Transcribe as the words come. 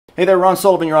Hey there, Ron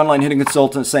Sullivan, your online hitting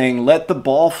consultant, saying let the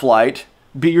ball flight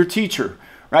be your teacher,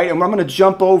 right? And I'm going to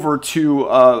jump over to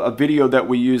a video that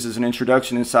we use as an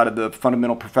introduction inside of the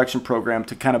Fundamental Perfection program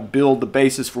to kind of build the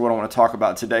basis for what I want to talk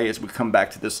about today as we come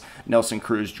back to this Nelson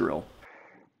Cruz drill.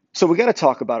 So we got to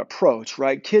talk about approach,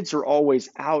 right? Kids are always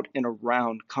out and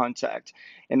around contact,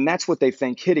 and that's what they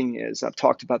think hitting is. I've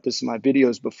talked about this in my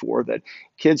videos before, that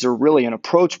kids are really an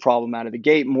approach problem out of the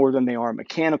gate more than they are a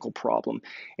mechanical problem.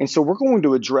 And so we're going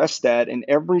to address that in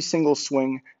every single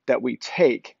swing that we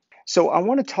take. So I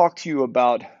want to talk to you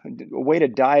about a way to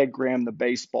diagram the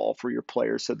baseball for your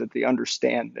players so that they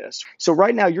understand this. So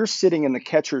right now you're sitting in the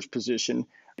catcher's position,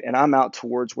 and I'm out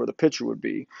towards where the pitcher would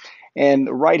be. And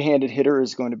the right-handed hitter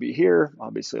is going to be here,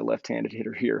 obviously a left-handed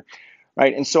hitter here,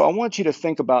 right? And so I want you to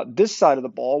think about this side of the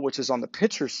ball, which is on the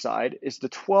pitcher's side, is the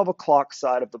 12 o'clock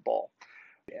side of the ball.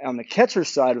 On the catcher's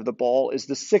side of the ball is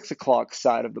the 6 o'clock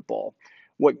side of the ball.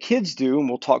 What kids do, and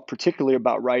we'll talk particularly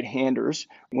about right-handers,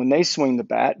 when they swing the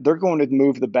bat, they're going to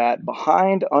move the bat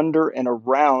behind, under, and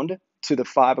around to the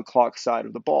 5 o'clock side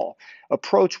of the ball.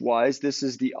 Approach-wise, this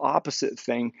is the opposite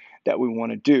thing that we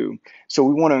want to do. So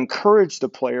we want to encourage the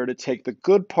player to take the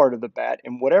good part of the bat,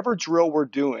 and whatever drill we're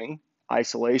doing,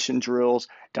 isolation drills,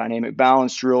 dynamic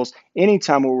balance drills,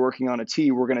 anytime we're working on a tee,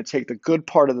 we're going to take the good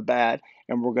part of the bat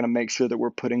and we're going to make sure that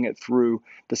we're putting it through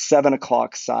the 7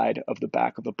 o'clock side of the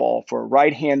back of the ball. For a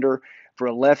right-hander, for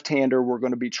a left-hander, we're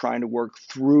going to be trying to work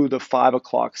through the 5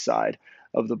 o'clock side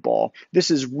of the ball. This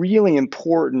is really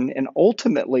important, and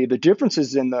ultimately the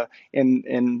differences in the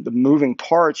moving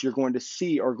parts you're going to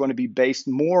see are going to be based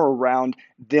more around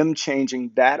them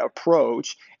changing that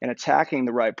approach and attacking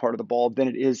the right part of the ball than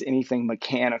it is anything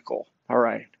mechanical. All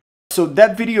right. So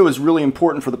that video is really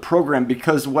important for the program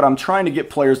because what I'm trying to get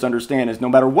players to understand is no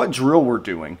matter what drill we're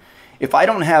doing, if I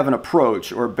don't have an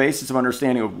approach or a basis of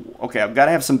understanding of, okay, I've got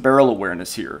to have some barrel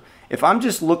awareness here. If I'm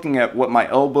just looking at what my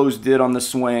elbows did on the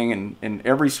swing, and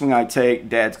every swing I take,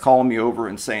 Dad's calling me over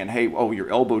and saying, hey, oh, your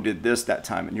elbow did this that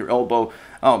time, and your elbow,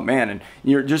 oh man, and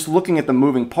you're just looking at the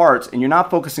moving parts and you're not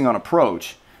focusing on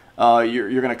approach,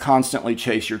 you're going to constantly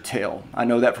chase your tail. I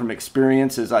know that from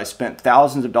experience, as I spent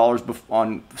thousands of dollars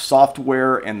on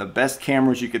software and the best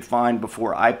cameras you could find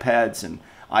before iPads and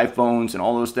iPhones and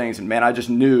all those things, and man, I just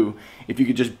knew if you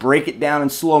could just break it down in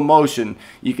slow motion,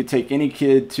 you could take any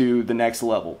kid to the next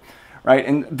level, right?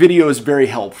 And video is very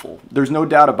helpful. There's no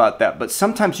doubt about that, but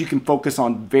sometimes you can focus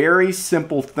on very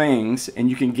simple things and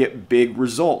you can get big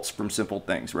results from simple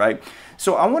things, right?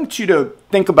 So I want you to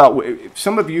think about, if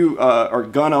some of you are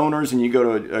gun owners and you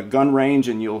go to a gun range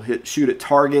and you'll shoot at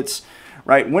targets,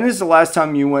 right? When is the last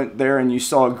time you went there and you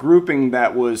saw a grouping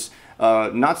that was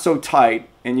not so tight,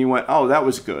 and you went, oh, that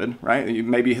was good, right? You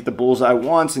maybe hit the bullseye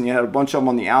once and you had a bunch of them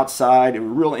on the outside. It was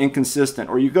real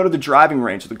inconsistent. Or you go to the driving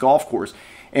range, the golf course,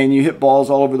 and you hit balls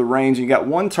all over the range. And you got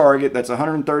one target that's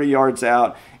 130 yards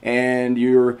out, and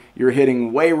you're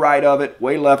hitting way right of it,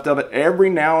 way left of it.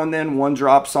 Every now and then one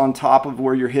drops on top of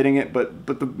where you're hitting it, but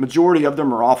the majority of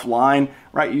them are offline,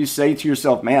 right? You say to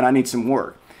yourself, man, I need some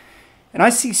work. And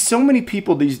I see so many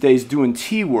people these days doing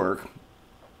tee work.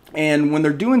 And when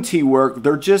they're doing tee work,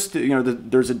 they're just,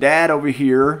 there's a dad over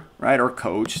here, right, or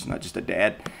coach, it's not just a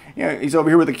dad. He's over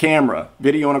here with a camera,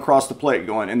 videoing across the plate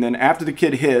going, and then after the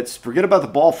kid hits, forget about the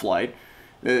ball flight,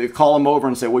 call him over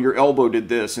and say, well, your elbow did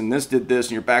this, and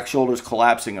your back shoulder's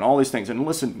collapsing, and all these things. And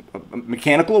listen,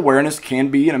 mechanical awareness can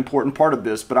be an important part of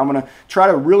this, but I'm going to try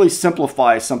to really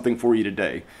simplify something for you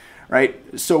today.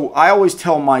 Right? So I always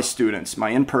tell my students, my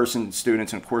in-person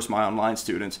students, and of course my online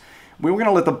students, we're going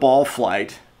to let the ball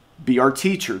flight be our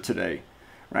teacher today,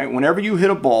 right? Whenever you hit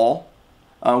a ball,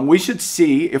 we should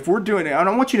see if we're doing it. And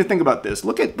I want you to think about this.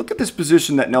 Look at this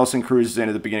position that Nelson Cruz is in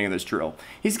at the beginning of this drill.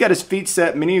 He's got his feet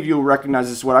set. Many of you will recognize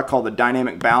this is what I call the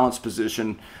dynamic balance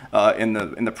position in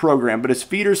the program. But his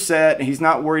feet are set. He's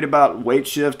not worried about weight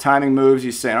shift, timing moves.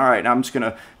 He's saying, all right, now I'm just going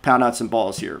to pound out some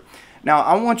balls here. Now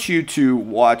I want you to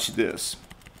watch this.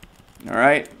 All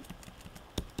right.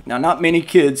 Now, not many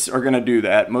kids are going to do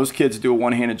that. Most kids do a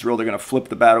one-handed drill. They're going to flip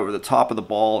the bat over the top of the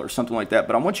ball or something like that.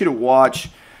 But I want you to watch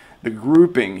the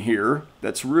grouping here.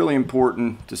 That's really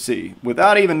important to see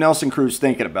without even Nelson Cruz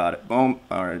thinking about it. Boom.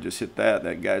 All right, just hit that.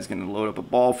 That guy's going to load up a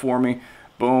ball for me.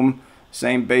 Boom.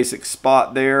 Same basic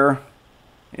spot there.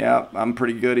 Yeah, I'm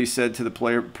pretty good, he said to the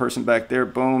person back there.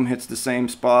 Boom. Hits the same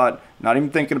spot. Not even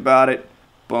thinking about it.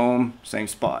 Boom. Same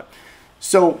spot.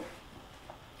 So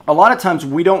a lot of times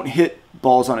we don't hit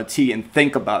balls on a tee and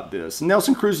think about this.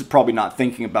 Nelson Cruz is probably not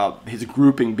thinking about his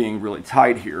grouping being really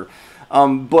tight here.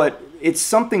 But it's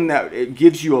something that it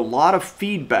gives you a lot of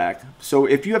feedback. So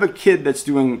if you have a kid that's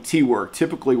doing tee work,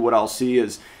 typically what I'll see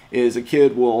is is a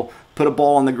kid will put a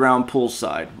ball on the ground pull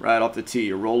side right off the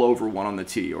tee, or roll over one on the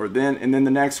tee, and then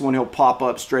the next one he'll pop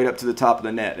up straight up to the top of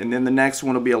the net, and then the next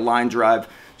one will be a line drive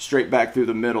straight back through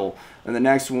the middle, and the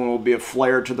next one will be a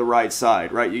flare to the right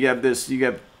side, right? You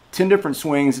have 10 different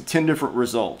swings, 10 different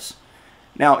results.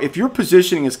 Now, if your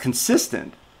positioning is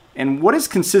consistent, and what is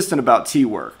consistent about tee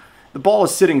work? The ball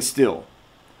is sitting still,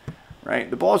 right?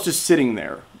 The ball is just sitting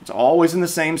there. It's always in the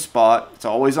same spot. It's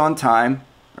always on time,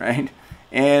 right?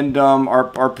 And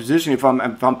our position, if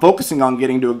I'm focusing on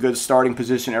getting to a good starting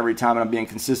position every time and I'm being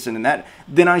consistent in that,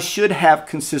 then I should have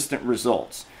consistent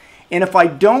results. And if I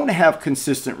don't have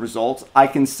consistent results, I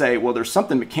can say, well, there's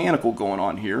something mechanical going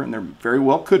on here, and there very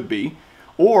well could be.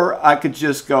 Or I could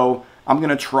just go, I'm going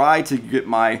to try to get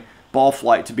my ball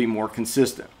flight to be more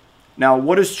consistent. Now,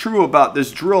 what is true about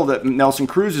this drill that Nelson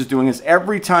Cruz is doing is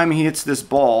every time he hits this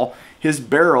ball, his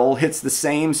barrel hits the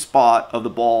same spot of the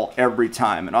ball every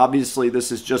time. And obviously,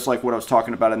 this is just like what I was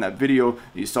talking about in that video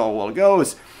you saw a while ago,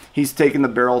 is he's taking the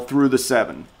barrel through the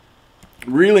 7.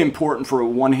 Really important for a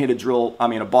one-handed drill,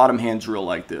 a bottom hand drill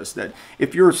like this, that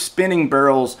if you're spinning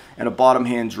barrels and a bottom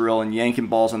hand drill and yanking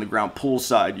balls on the ground pull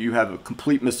side, you have a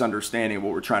complete misunderstanding of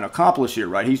what we're trying to accomplish here,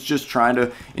 right? He's just trying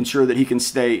to ensure that he can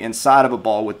stay inside of a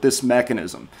ball with this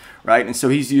mechanism, right? And so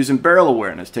he's using barrel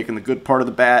awareness, taking the good part of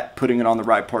the bat, putting it on the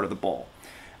right part of the ball,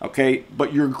 okay?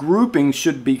 But your grouping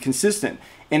should be consistent.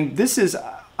 And this is,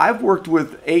 I've worked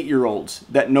with 8-year-olds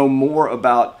that know more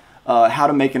about how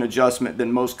to make an adjustment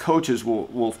than most coaches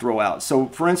will throw out. So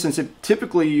for instance, if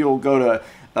typically you'll go to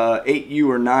 8U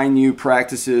or 9U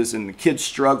practices and the kid's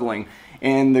struggling,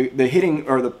 and the hitting,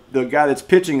 or the guy that's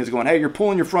pitching is going, hey, you're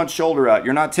pulling your front shoulder out,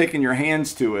 you're not taking your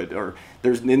hands to it, or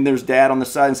there's dad on the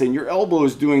side and saying your elbow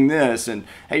is doing this, and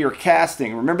hey, you're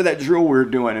casting, remember that drill we were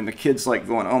doing, and the kid's like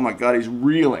going, oh my god, he's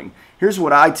reeling. Here's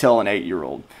what I tell an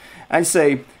 8-year-old. I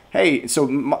say, hey, so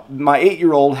my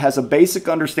 8-year-old has a basic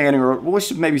understanding, or we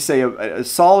should maybe say a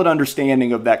solid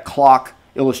understanding of that clock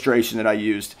illustration that I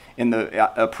used in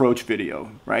the approach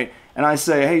video, right? And I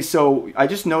say, hey, so I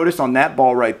just noticed on that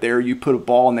ball right there, you put a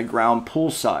ball on the ground pull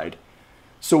side.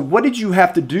 So what did you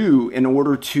have to do in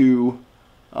order to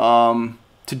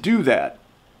do that?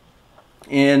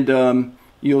 And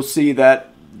you'll see that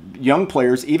young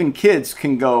players, even kids,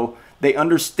 can go, they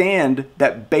understand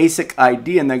that basic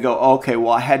idea, and they go, okay,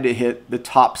 well, I had to hit the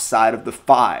top side of the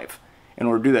 5 in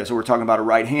order to do that. So we're talking about a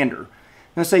right-hander. And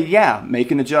I say, yeah, make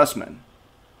an adjustment.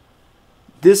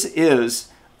 This is,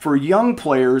 for young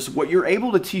players, what you're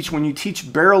able to teach when you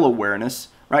teach barrel awareness,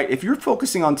 right? If you're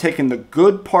focusing on taking the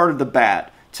good part of the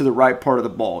bat to the right part of the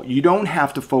ball, you don't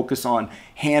have to focus on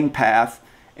hand path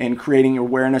and creating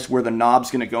awareness where the knob's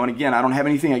going to go. And again, I don't have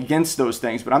anything against those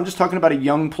things, but I'm just talking about a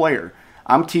young player.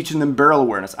 I'm teaching them barrel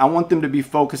awareness. I want them to be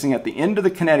focusing at the end of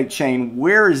the kinetic chain.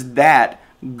 Where is that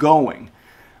going,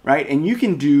 right? And you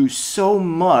can do so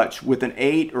much with an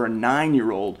 8 or a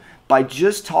 9-year-old by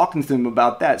just talking to them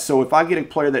about that. So if I get a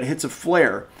player that hits a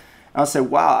flare, I'll say,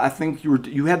 wow, I think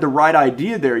you had the right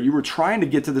idea there. You were trying to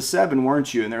get to the 7,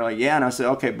 weren't you? And they're like, yeah. And I say,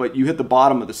 okay, but you hit the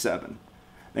bottom of the 7.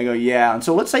 They go, yeah. And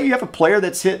so let's say you have a player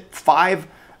that's hit 5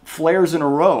 flares in a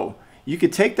row. You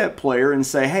could take that player and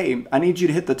say, hey, I need you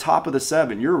to hit the top of the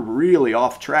 7. You're really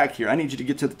off track here. I need you to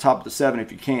get to the top of the 7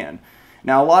 if you can.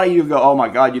 Now, a lot of you go, oh my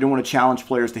God, you don't want to challenge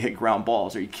players to hit ground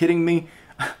balls. Are you kidding me?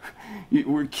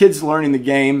 We're kids learning the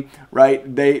game,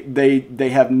 right? They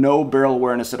have no barrel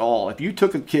awareness at all. If you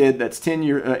took a kid that's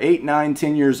 8, 9,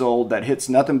 10 years old that hits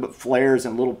nothing but flares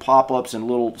and little pop-ups and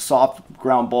little soft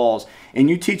ground balls, and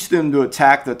you teach them to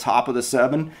attack the top of the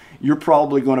 7, you're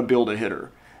probably going to build a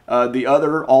hitter. The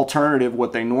other alternative,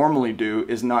 what they normally do,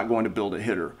 is not going to build a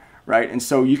hitter, right? And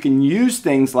so you can use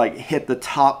things like hit the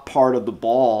top part of the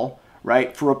ball,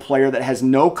 right, for a player that has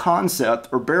no concept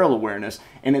or barrel awareness,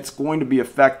 and it's going to be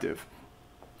effective,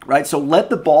 right? So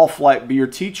let the ball flight be your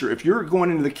teacher. If you're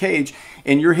going into the cage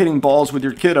and you're hitting balls with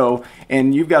your kiddo,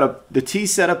 and you've got the tee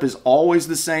setup is always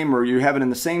the same, or you have it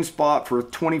in the same spot for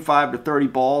 25 to 30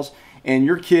 balls, and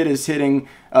your kid is hitting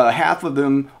half of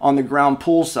them on the ground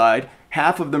pull side,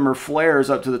 half of them are flares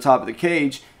up to the top of the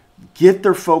cage, get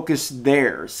their focus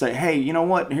there. Say, hey, you know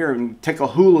what? Here, take a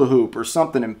hula hoop or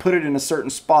something and put it in a certain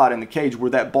spot in the cage where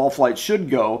that ball flight should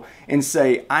go, and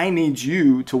say, I need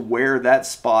you to wear that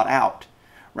spot out,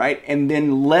 right? And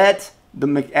then let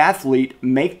the athlete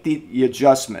make the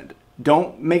adjustment.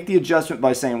 Don't make the adjustment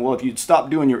by saying, well, if you'd stop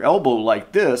doing your elbow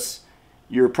like this,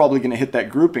 you're probably going to hit that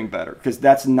grouping better, because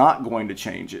that's not going to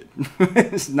change it.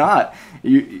 It's not.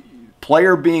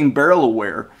 Player being barrel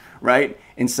aware, right?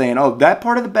 And saying, oh, that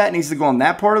part of the bat needs to go on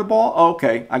that part of the ball? Oh,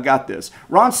 okay, I got this.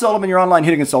 Ron Sullivan, your online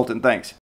hitting consultant. Thanks.